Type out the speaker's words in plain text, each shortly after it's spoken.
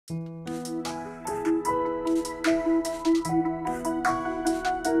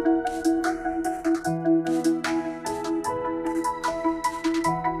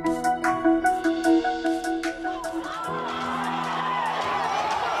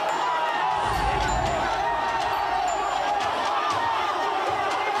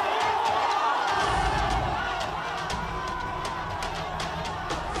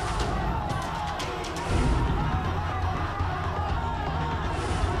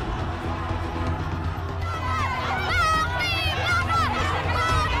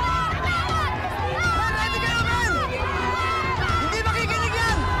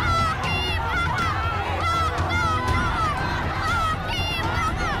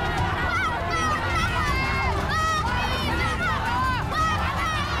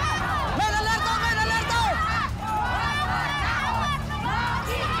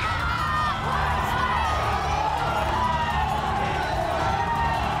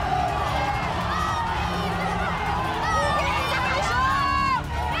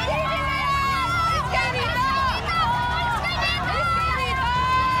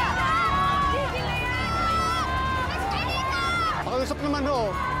naman ho.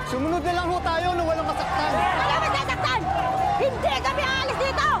 Sumunod na lang ho tayo na walang masaktan. Wala masasaktan! Hindi kami aalis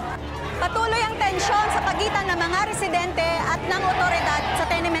dito! Patuloy ang tensyon sa pagitan ng mga residente at ng otoridad sa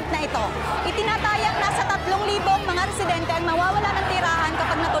tenement na ito. Itinatayang nasa 3,000 mga residente ang mawawala ng tirahan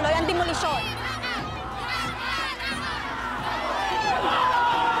kapag natuloy ang demolisyon.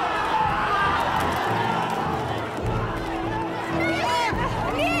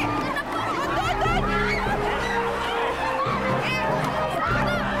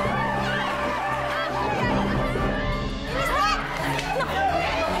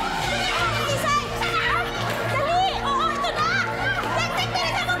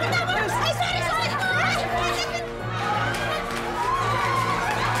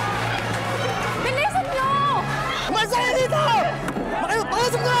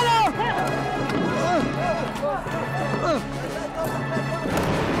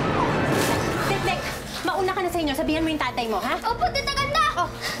 Sabihan mo yung tatay mo, ha? Opo, tita ganda! Oh,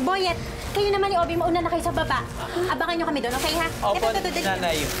 Boyet, kayo naman ni Obi, mauna na kayo sa baba. Abangan nyo kami doon, okay, ha? Opo,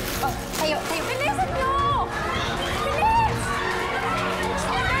 nanay. Oh, tayo. Bilisan nyo! Bilis!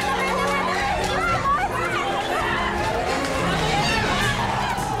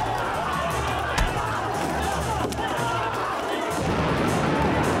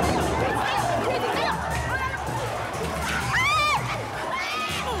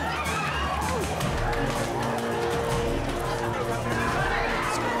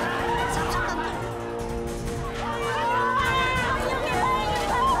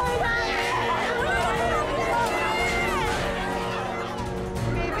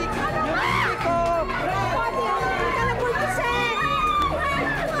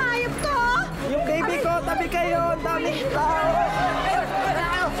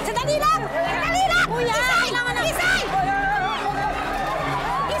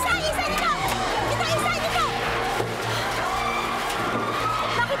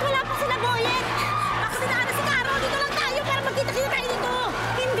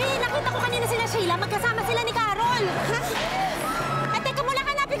 Magkasama sila ni Carol. Ha? At teka mula,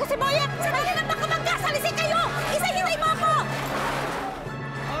 hanapin ko si Boyet. Sabay na baka magkasalisik kayo. Isa-hitay mo ako.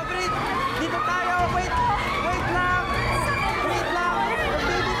 Aubrey, dito tayo. Wait lang. Wait lang. Yung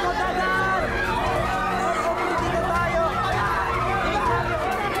baby ko, dadan. Aubrey, dito tayo.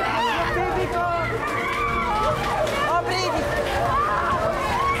 Yung baby ko. Aubrey.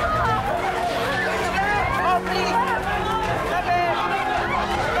 Aubrey.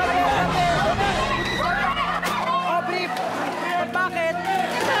 Bakit?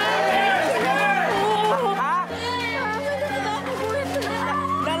 Ha?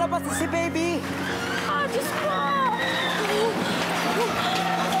 Lalabas si baby. Diyos ko!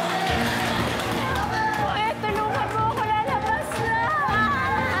 Tulungan mo ako, lalabas na!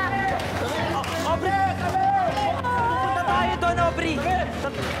 Aubrey! Pupunta tayo doon, Aubrey.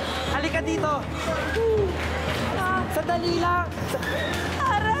 Halika dito. Sandali lang.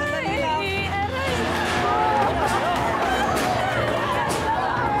 Aray! Aray!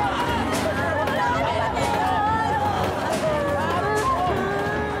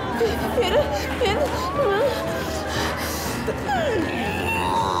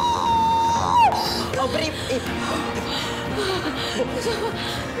 Aubrey!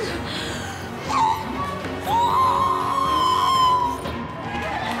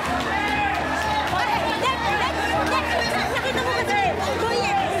 Nakita mo ba si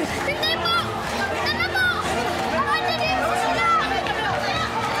Boyet? Tingnan mo! Tingnan mo! Nakakalinis sila!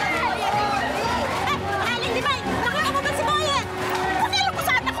 Aling, di ba? Nakita mo ba si Boyet? Pakialam ko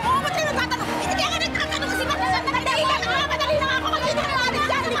sa anak ko! Ba't kayo nagtatanong? Hindi kaya ka nagtatanong kasi madali lang ako! Madali lang ako! Magkita ka natin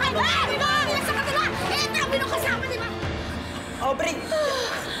dyan! Di ba? Di ba? Sa kanila! Eh, dami nung kasama, di ba? Aubrey!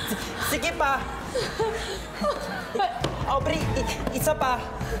 Sige pa! Aubrey, isa pa!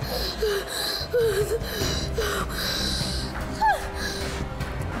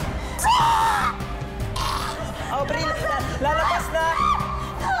 Aubrey, lalabas na!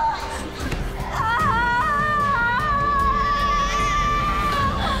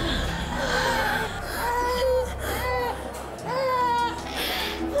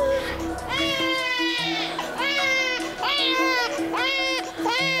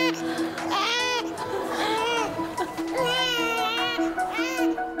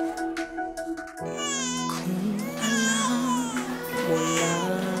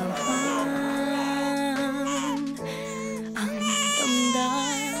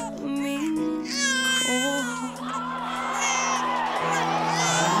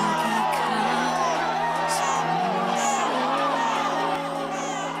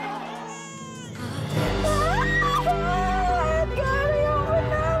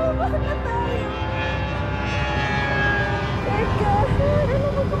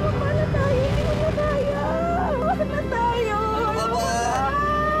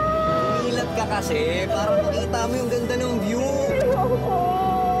 kasi para makita mo yung ganda ng view.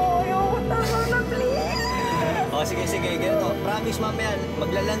 Ayoko, tama na, please. O, sige, ganito. Promise, mamaya,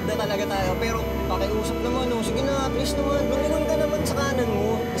 maglaland na talaga tayo. Pero pakiusap naman, oh. Sige na, please naman. Lumingon ka naman sa kanan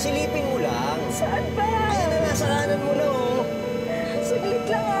mo. Silipin mo lang. Saan ba? Ayan na, nasa kanan mo na, oh. Saglit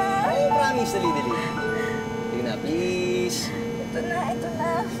lang, Oo, promise, dali. Sige na, please. Ito na.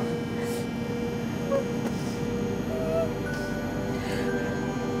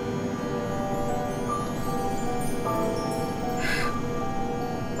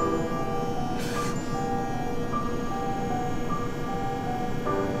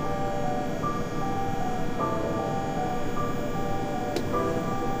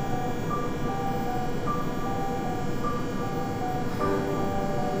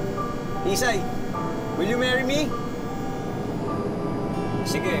 Isay, will you marry me?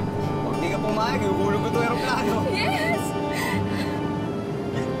 Sige, pag di ka pumayag, ihulog ko ito aeroplano. Yes!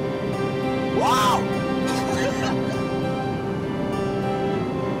 Wow!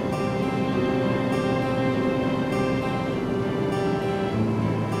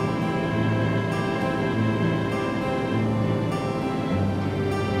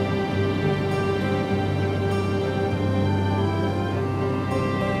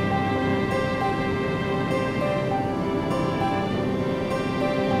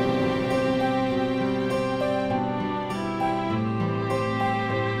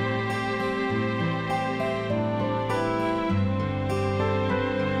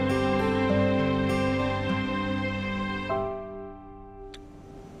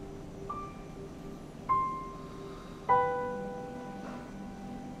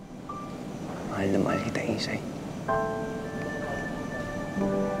 Mahal na mahal kita, Isay.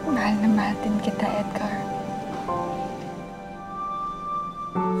 Mahal na mahal din kita, Edgar.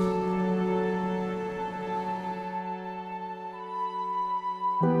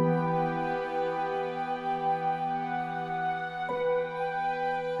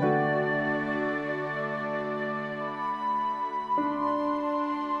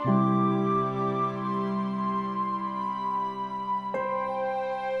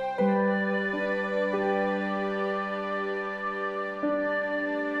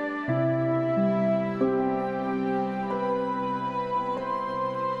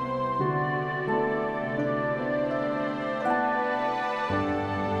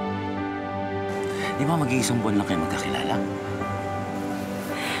 Di ba mag-iisang buwan lang kayo magkakilala?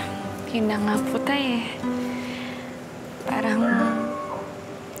 Yun na nga po, Tay. Parang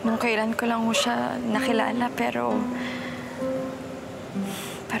nung kailan ko lang ho siya nakilala, pero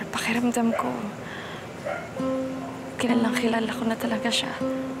pakiramdam ko, kilala ko na talaga siya.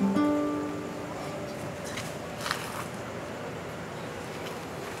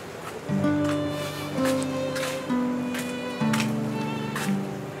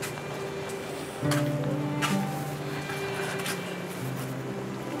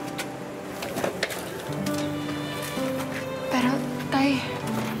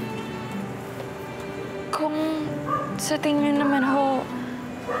 Sa tingin niyo naman ho,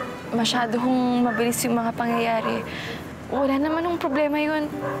 masyado hong mabilis yung mga pangyayari. Wala naman hong problema yun.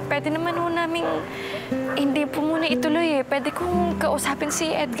 Pwede naman ho naming hindi po muna ituloy eh. Pwede kong kausapin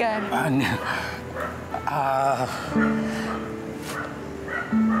si Edgar.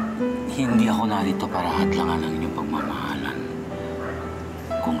 Hindi ako narito para hadlangan ang inyong pagmamahalan.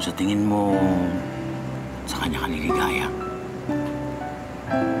 Kung sa tingin mo sa kanya ka niligaya,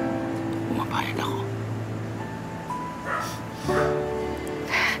 pumapayag ako.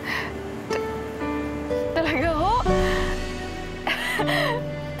 Talaga ho?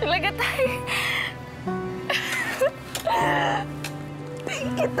 Talaga, Tay?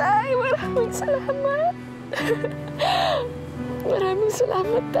 Thank you, Tay. Maraming salamat. Maraming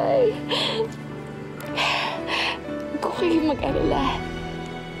salamat, Tay. Huwag ko kayo mag-alala.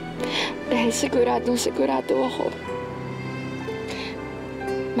 Dahil sigurado ako.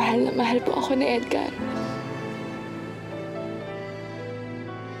 Mahal na mahal po ako ni Edgar.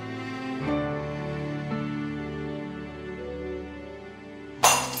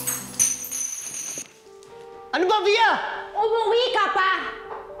 Ano ba, Via? Umuwi ka pa!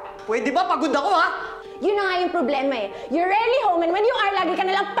 Pwede ba? Pagod ako, ha? Yun na nga yung problema eh. You're rarely home and when you are, lagi ka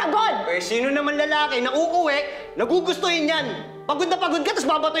nalang pagod! Eh, sino naman lalaki na uuwi, nagugustuhin yan? Pagod na pagod ka, tapos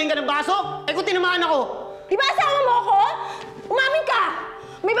babatuhin ka ng baso? Eh, kung tinamaan ako. Di ba asawa mo ako? Umamin ka!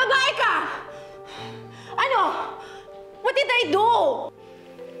 May babae ka! Ano? What did I do?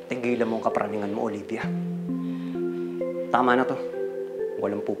 Tigilan mo ang kapraningan mo, Olivia. Tama na to.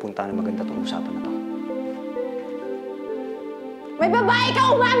 Walang pupunta na maganda tong usapan na to. May babae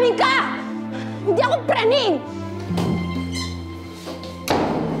ka! Umamin ka! Hindi ako praning!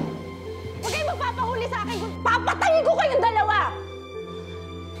 Huwag kayo Papatayin ko kayong dalawa!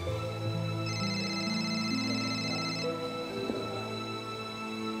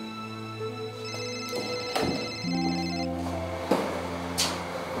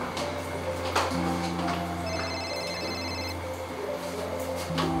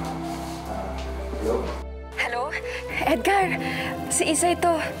 Hello? Edgar, si Isa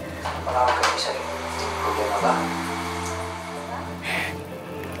ito. Isa. Problema ba?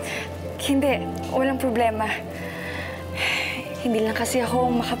 Hindi, walang problema. Hindi lang kasi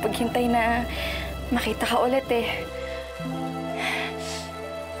ako makapaghintay na makita ka ulit eh.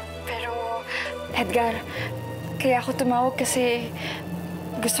 Pero, Edgar, kaya ako tumawag kasi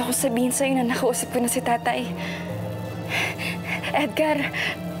gusto ko sabihin sa'yo na nakausap ko na si Tatay. Edgar,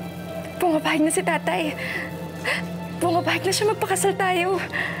 pumapahig na si Tatay. Pumapahig na siya magpakasal tayo.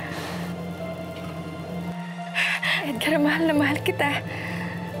 Edgar, mahal na mahal kita.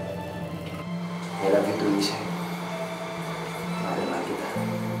 I love you too, Isa. Mahal na kita.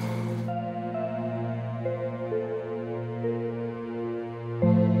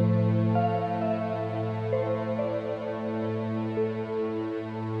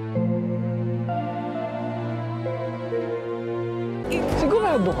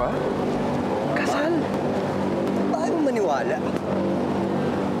 Sigurado ka? Kasal? Paano maniwala?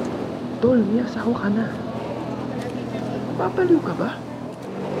 Tol, may asawa ka na. Papaliw ka ba?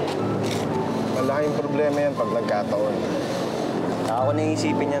 Malaking problema yan pag nagkataon. Ako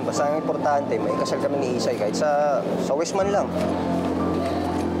naisipin yan. Basta ang importante, may kasal kami ni Isay kahit sa Westman lang.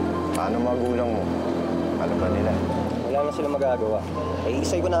 Paano magulang mo? Alam ba nila? Wala na sila magagawa. Eh,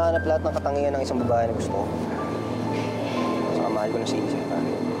 Isay ko nahanap lahat ng katangian ng isang babae na gusto ko. Saka mahal ko na si Isay.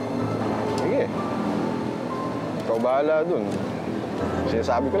 Sige. Ikaw bahala dun.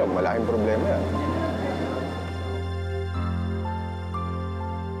 Sinasabi ko lang, malaking problema yan.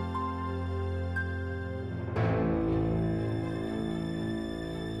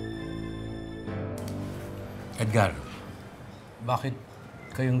 Edgar, bakit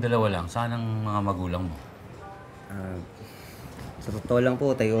kayong dalawa lang? Saan ang mga magulang mo? Sa totoo lang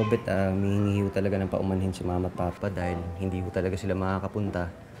po, Tayo Obet, humihingi talaga ng paumanhin si Mama at Papa dahil hindi ho talaga sila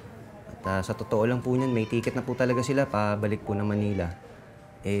makakapunta. At sa totoo lang po niyan, may ticket na po talaga sila pabalik po ng Manila.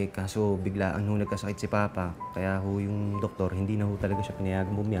 Eh, kaso biglaan ho nagkasakit si Papa. Kaya ho yung doktor, hindi na ho talaga siya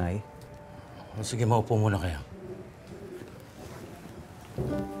pinayagang bumiyahe. Sige, maupo muna kayo.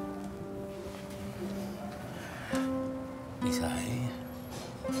 Isay,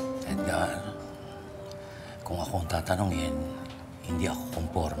 Edgar, kung akong tatanungin, hindi ako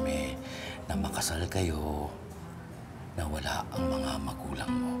komporme na makasal kayo na wala ang mga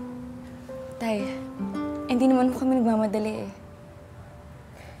magulang mo. Tay, hindi naman po kami nagmamadali eh.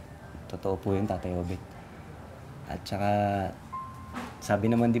 Totoo po yun, Tatay Obet. At saka, sabi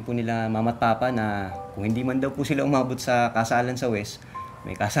naman din po nila Mama at Papa na kung hindi man daw po sila umabot sa kasalan sa West,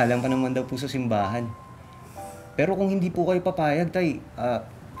 may kasalan pa naman daw po sa simbahan. Pero kung hindi po kayo papayag, Tay,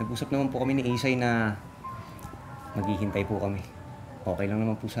 nag-usap naman po kami ni Isay na maghihintay po kami. Okay lang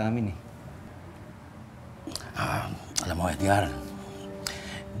naman po sa amin eh. Alam mo, Edgar,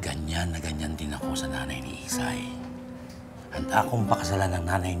 ganyan na ganyan din ako sa nanay ni Isay. Handa akong pakasalan ng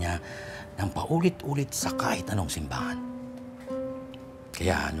nanay niya ng paulit-ulit sa kahit anong simbahan.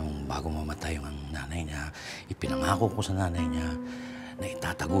 Kaya nung bago mamatay ang nanay niya, ipinangako ko sa nanay niya na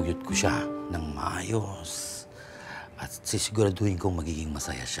itataguyod ko siya ng maayos. At sisiguraduhin kong magiging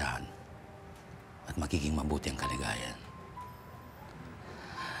masaya siya at magiging mabuti ang kaligayan.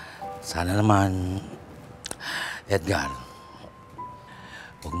 Sana naman, Edgar,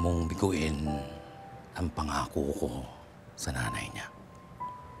 huwag mong biguin ang pangako ko sa nanay niya.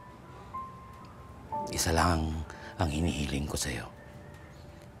 Isa lang ang hinihiling ko sa'yo.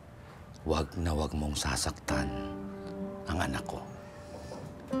 Huwag na huwag mong sasaktan ang anak ko.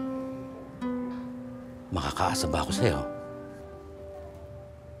 Makakaasa ba ako sa'yo?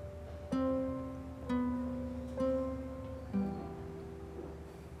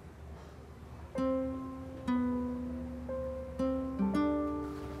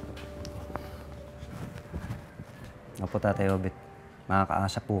 Opo, Tatay Obet.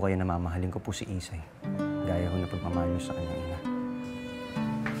 Makakaasa po kayo na mamahalin ko po si Isay. Gaya ho na pagmamahal niyo sa kanyang ina.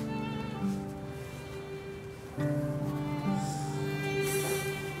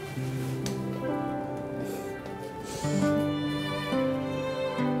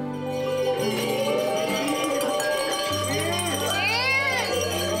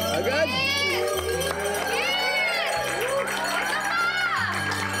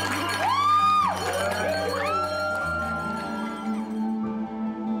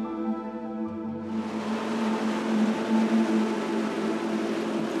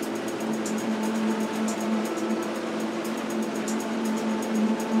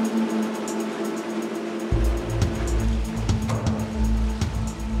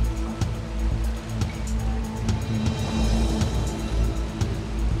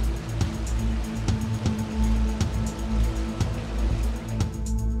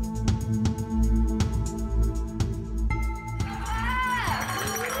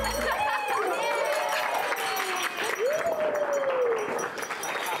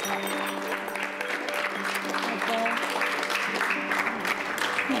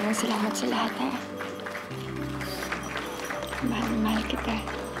 salamat sa lahat, ha. Mahal kita.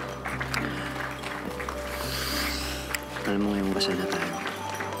 Alam mo ngayong kasal na tayo.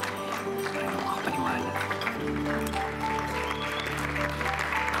 Ayaw mo makapaniwala.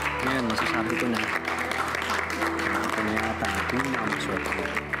 Ngayon, masasabi ko na. Ako na yata ang pinakamaswerte ko.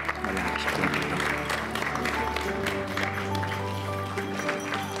 Wala siya dito.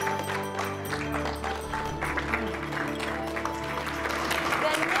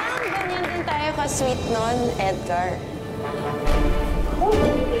 Ganyan din tayo ka-sweet nun, Edgar.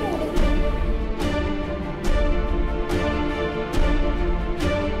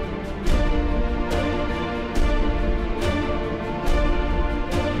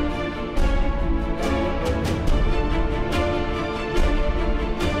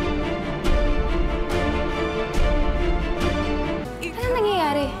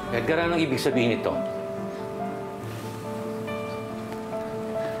 Edgar, anong ibig sabihin nito?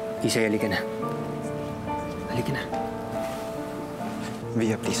 Isay, halika na. Halika na.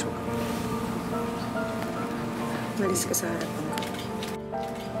 Via, please, wag. Malis ka sa harapan ko.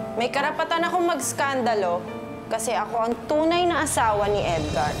 May karapatan akong mag-skandalo kasi ako ang tunay na asawa ni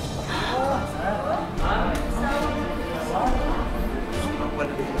Edgar.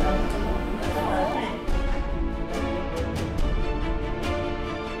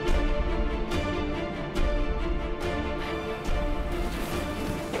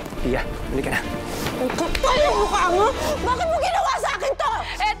 Pia, halika na. Ang kapal ng mukha mo! Bakit mo ginawa sa akin to?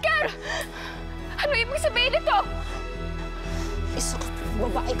 Edgar! Ano ibig sabihin nito? Isa ka,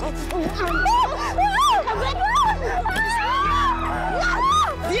 babae ka.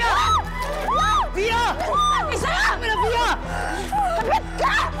 Pia! Pia! Isa! Tama na, Pia! Kapit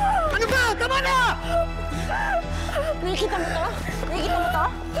ka! Ano ba? Tama na! Nakikita mo to? Nakikita mo to?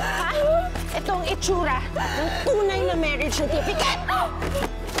 Ha? Ito ang itsura ng tunay na marriage certificate!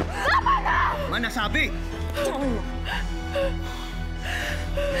 Tama na! Manasabi! Tama mo.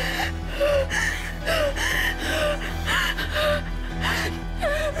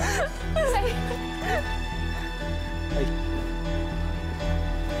 Isay! Ay.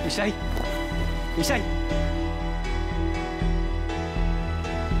 Isay! Isay!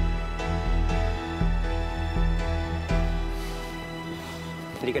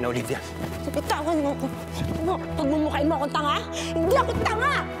 Halika na, Olivia. Bitawan mo ako. Pagmumukhain mo akong tanga? Hindi ako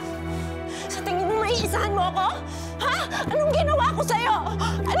tanga! Sa tingin mo, maiisahan mo ako? Ha? Anong ginawa ko sa'yo?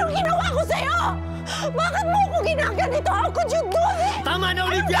 Anong ginawa ko sa'yo? Bakit mo ako ginaganito? How could you do this? Tama na,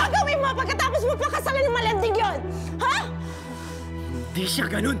 Olivia! Anong gagawin mo pagkatapos mo pakasalan ng malanding yon? Ha? Hindi siya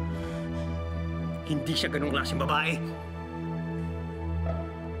ganun. Hindi siya ganung klaseng babae.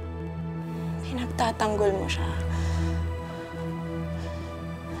 Pinagtatanggol mo siya.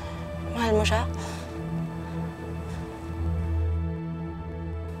 Mahal mo siya?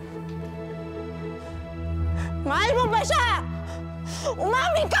 Mahal mo ba siya?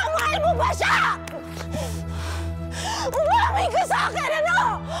 Umamin ka! Mahal mo ba siya? Umamin ka sa akin,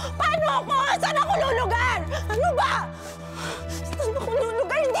 ano? Paano ako? Saan ako lulugar? Ano ba? Saan ako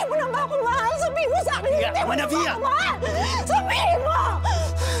lulugar? Hindi mo na ba ako mahal? Sabihin mo sa akin, hindi mo na ba ako mahal? Sabihin mo!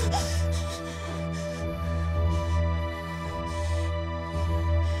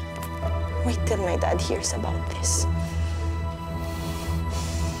 Wait till my dad hears about this.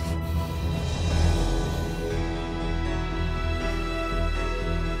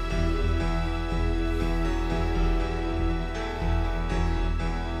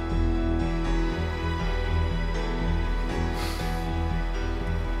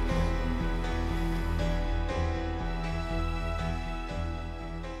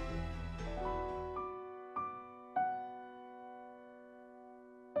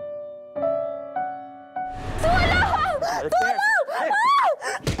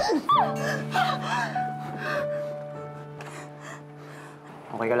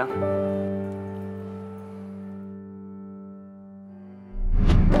 Okay ka lang?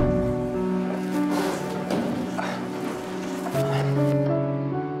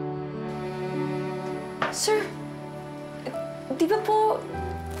 Sir, di ba po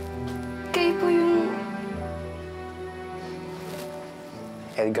kayo po yung...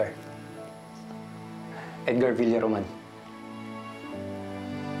 Edgar. Edgar Villaroman.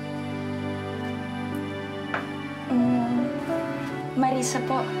 Marisa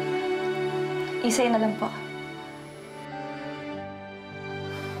po. Isay na lang po.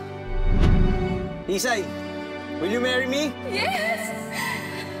 Isay, will you marry me? Yes!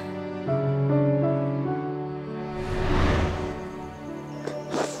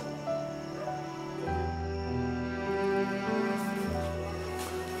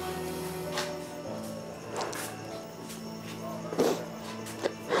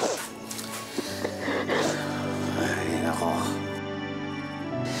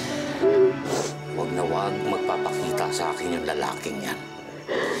 Pag magpapakita sa akin yung lalaking yan,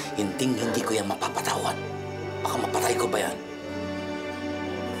 hindi ko yan mapapatawan. Baka mapatay ko ba yan?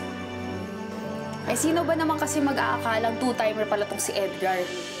 Eh, sino ba naman kasi mag-aakalang two-timer pala tong si Edgar?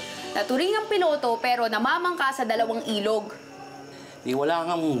 Naturing ang piloto pero namamangka sa dalawang ilog. Di wala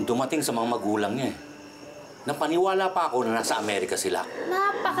nga dumating sa mga magulang niya eh. Napaniwala pa ako na nasa Amerika sila.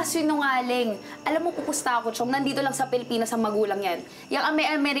 Napakasinungaling. Alam mo, pupusta ako, Chong. Nandito lang sa Pilipinas ang magulang yan. Yung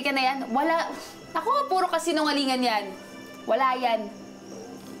Amerika na yan, wala... Ako, puro kasinungalingan yan. Wala yan.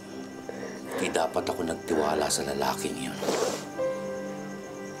 Di dapat ako nagtiwala sa lalaking yun.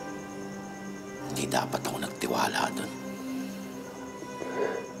 Hindi dapat ako nagtiwala doon.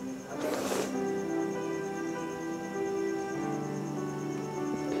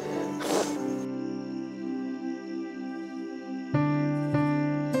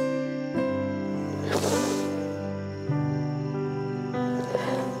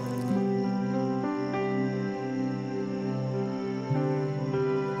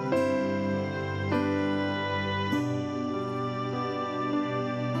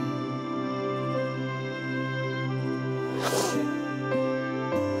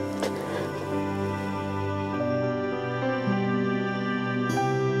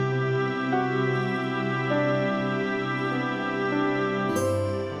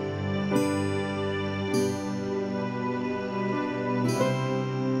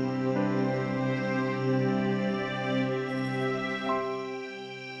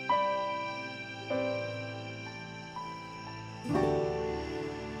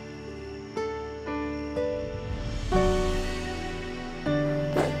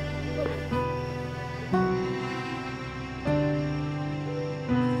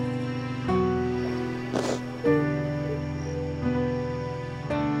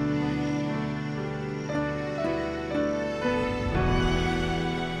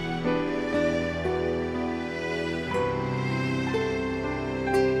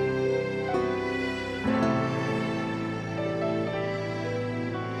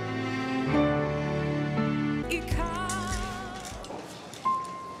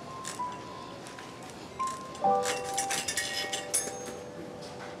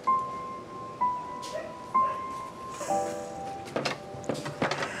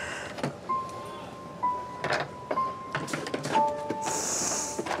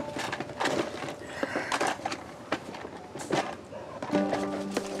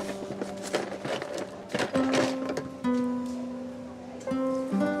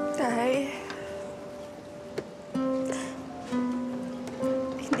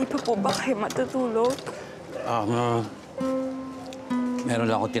 po ba kayo matutulog? Meron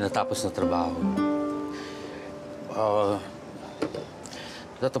lang akong tinatapos na trabaho.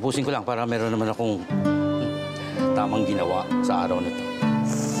 Tatapusin ko lang para meron naman akong tamang ginawa sa araw na ito.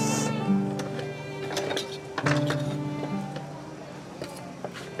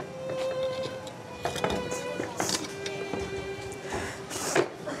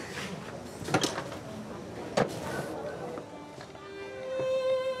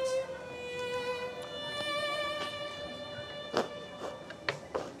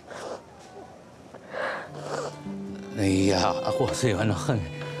 Nahiya ako sa'yo, anak.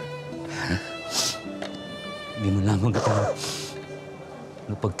 Hindi mo lamang kita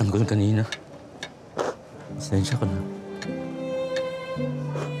napagtanggol kanina. Pasensya ka na.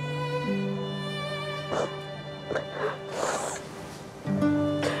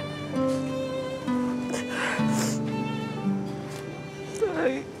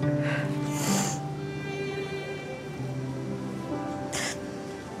 Tay.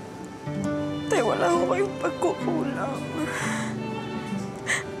 Tay, wala ko kayong pagkukulang.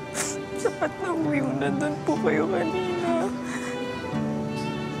 Sapat na uwi mo na doon po kayo kanina.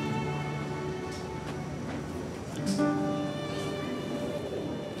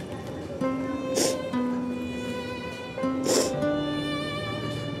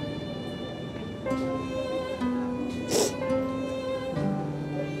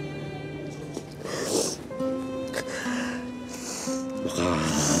 Baka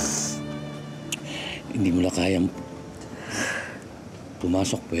hindi mo na kayang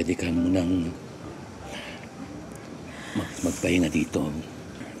pumasok, pwede ka munang magpahinga dito.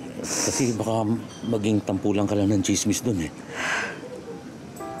 Kasi baka maging tampulang ka lang ng chismis doon eh.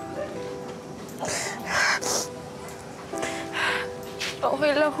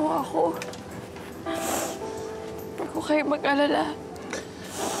 Okay lang ho ako. Huwag ko kayo mag-alala.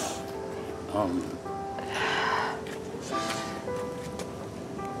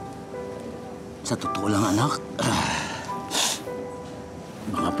 Sa totoo lang, anak,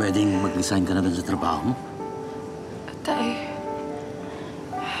 baka pwedeng mag-resign ka na doon sa trabaho mo. Tay,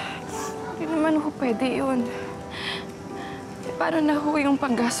 hindi naman naman ho pwede yun. Paano na ho yung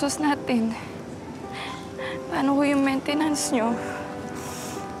panggastos natin? Paano ho yung maintenance nyo?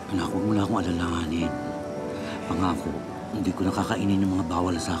 Anak, huwag mo na akong alalahanin. Pangako, hindi ko nakakainin yung mga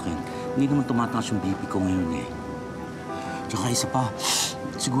bawal sa akin. Hindi naman tumataas yung BP ko ngayon eh. Tsaka isa pa,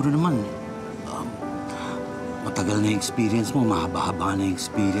 siguro naman, matagal na yung experience mo, mahaba-haba na yung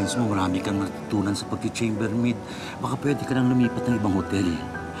experience mo, marami kang natutunan sa pag-chambermaid. Baka pwede ka nang lumipat ng ibang hotel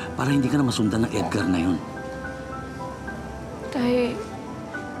para hindi ka na masundan ng Edgar na yun. Tay...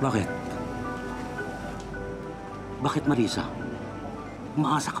 Bakit? Bakit, Marisa?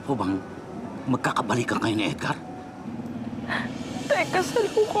 Umaasa ka po bang magkakabalikan kayo ni Edgar? Tay, kasal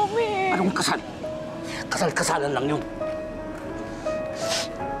ko kami. Anong kasal? Kasal-kasalan lang yun.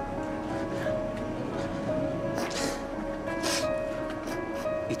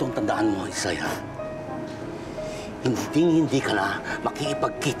 Itong tandaan mo, Isay, ha? Hindi ka na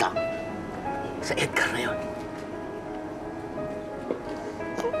makikipagkita sa Edgar na yun.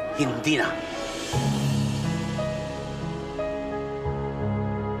 Hindi na.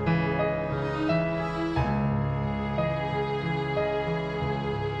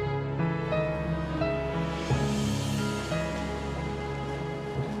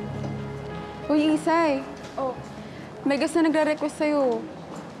 Uy, Isay. Oh, may gusto na nagre-request sa'yo.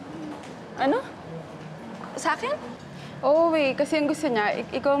 Ano? Sa akin? Oo, kasi ang gusto niya,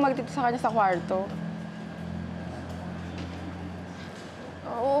 ikaw magdito sa kanya sa kwarto.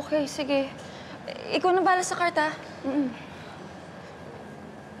 Okay, sige. Ikaw na bala sa karta.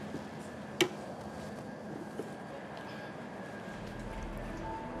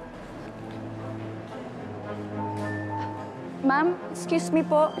 Ma'am, excuse me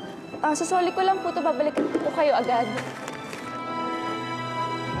po. Susoli ko lang po ito, babalikan po kayo agad.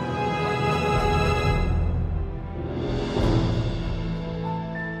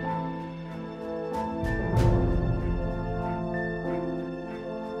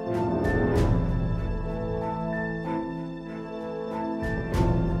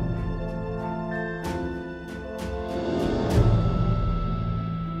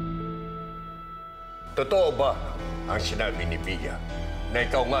 Totoo ba ang sinabi ni Bia na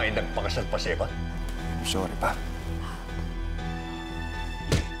ikaw nga ay nagpakasal pa sa iba? Sorry pa.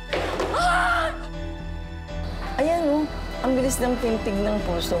 Ayan, oh. Ang bilis ng tintig ng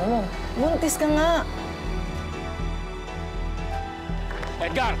puso mo. Buntis ka nga.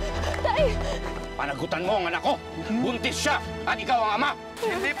 Edgar! Tay! Panagutan mo ang anak ko. Buntis siya at ikaw ang ama.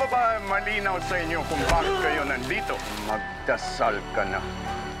 Hindi pa ba malinaw sa inyo kung bakit kayo nandito? Magdasal ka na.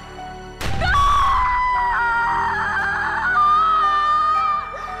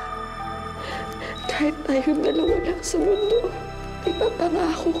 Kahit tayong dalawa lang sa mundo,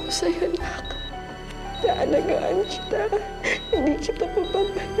 ipapangako ko sa'yo, anak. Naalagaan kita. Hindi kita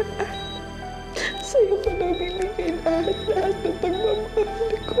papabayaan. Sa'yo ko nabibigay lahat ng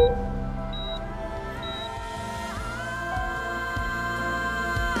pagmamahal ko.